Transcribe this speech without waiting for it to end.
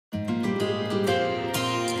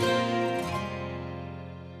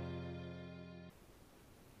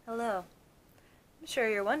sure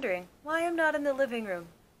you're wondering why I'm not in the living room.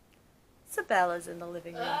 Sabella's in the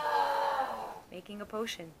living room, making a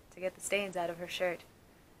potion to get the stains out of her shirt.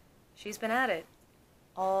 She's been at it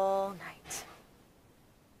all night.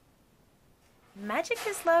 Magic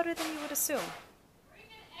is louder than you would assume.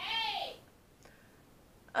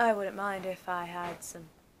 I wouldn't mind if I had some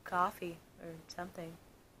coffee or something.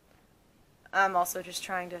 I'm also just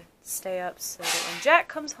trying to stay up so that when Jack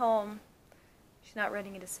comes home, she's not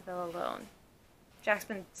running into Sabella alone. Jack's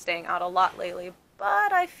been staying out a lot lately,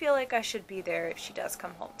 but I feel like I should be there if she does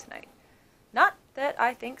come home tonight. Not that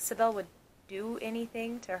I think Sabella would do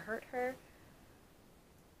anything to hurt her,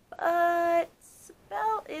 but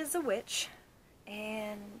Sabella is a witch,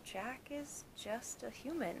 and Jack is just a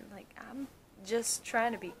human. Like, I'm just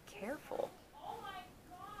trying to be careful. Oh my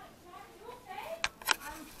God, Jack, you okay?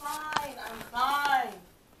 I'm fine.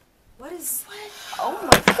 What is... What? Oh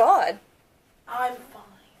my God. I'm fine.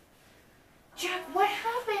 Jack, what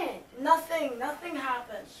happened? Nothing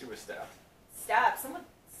happened. She was stabbed. Stabbed? Someone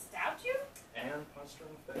stabbed you? And punched her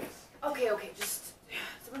in the face. Okay, just...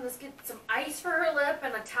 Someone, let's get some ice for her lip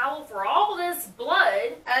and a towel for all this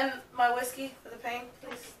blood. And my whiskey for the pain,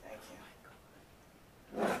 please. Thank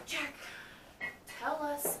you. Jack, tell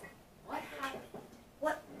us what happened.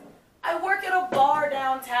 What? I work at a bar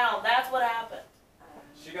downtown. That's what happened.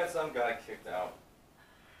 She got some guy kicked out.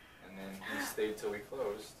 And then he stayed till we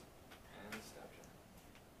closed and stabbed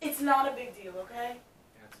her. It's not a big deal, okay?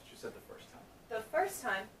 Yeah, that's what you said the first time. The first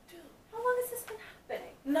time? Dude, How long has this been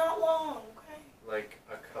happening? not long, okay? Like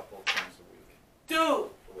a couple times a week. Dude!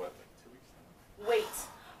 For what, like 2 weeks now? Wait,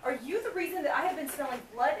 are you the reason that I have been smelling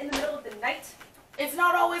blood in the middle of the night? It's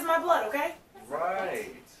not always my blood, okay?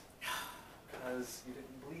 Right. Because you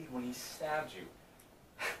didn't bleed when he stabbed you.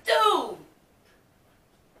 Dude!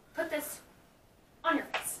 Put this on your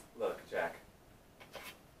face. Look, Jack.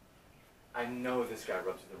 I know this guy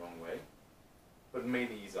rubs you the wrong way, but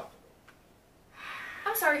maybe he's off a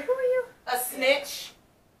I'm sorry, who are you? A snitch?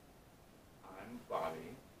 I'm Bobby.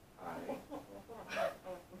 Right.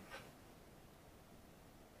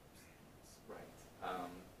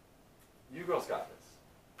 You girls got this.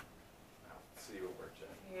 I'll see you at work, Jack.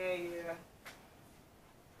 Yeah.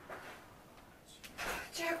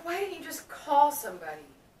 Jack, why didn't you just call somebody?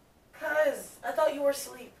 'Cause I thought you were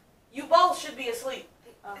asleep. You both should be asleep.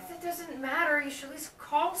 If it doesn't matter, you should at least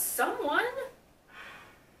call someone.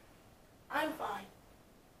 I'm fine.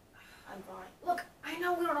 I'm fine. Look, I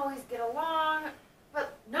know we don't always get along,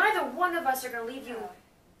 but neither one of us are going to leave you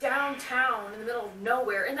downtown in the middle of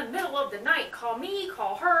nowhere, in the middle of the night. Call me,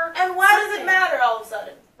 call her. And why does it matter all of a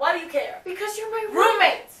sudden? Why do you care? Because you're my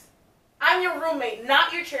Roommate! I'm your roommate,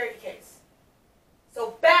 not your charity case.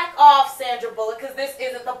 So back off, Sandra Bullock, because this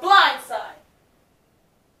isn't The Blind Side.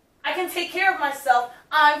 I can take care of myself.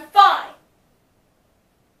 I'm fine.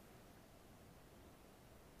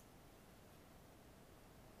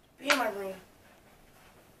 Be in my room.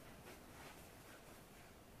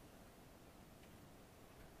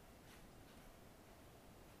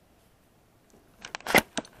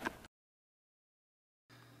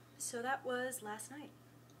 So that was last night.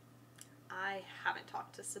 I haven't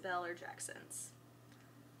talked to Sabelle or Jack since.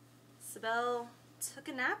 Sabelle took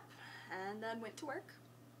a nap and then went to work.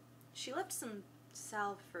 She left some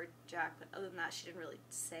salve for Jack, but other than that, she didn't really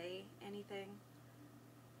say anything.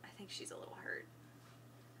 I think she's a little hurt.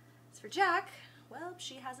 As for Jack, well,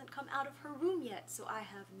 she hasn't come out of her room yet, so I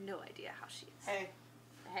have no idea how she is. Hey.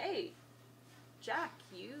 Hey, Jack,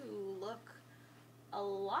 you look a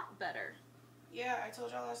lot better. Yeah, I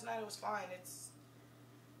told y'all last night it was fine.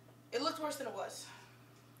 It looked worse than it was.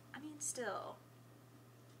 I mean, still.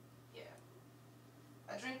 Yeah.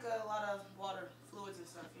 I drink a lot of water, fluids and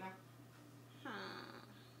stuff, you know?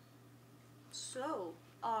 So,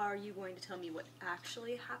 are you going to tell me what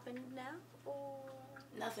actually happened now, or...?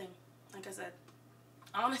 Nothing. Like I said.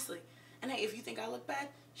 Honestly. And hey, if you think I look bad,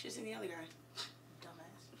 should've seen the other guy.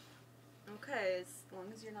 Dumbass. Okay, as long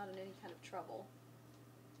as you're not in any kind of trouble.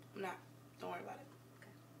 I'm not. Don't worry about it.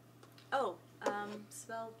 Oh,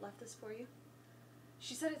 Sabelle left this for you.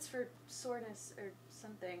 She said it's for soreness or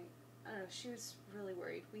something. I don't know, she was really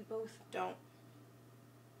worried. We both... Don't.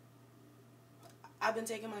 I've been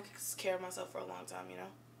taking care of myself for a long time, you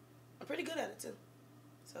know? I'm pretty good at it, too.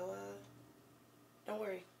 So, don't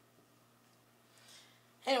worry.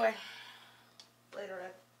 Anyway. Later,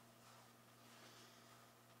 Ed.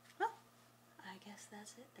 Well, I guess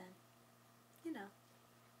that's it then. You know,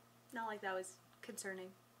 not like that was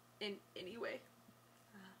concerning in any way.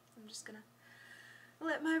 I'm just gonna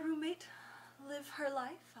let my roommate live her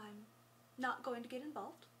life. I'm not going to get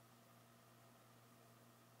involved.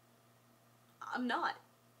 I'm not.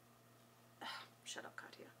 Shut up, Kyle.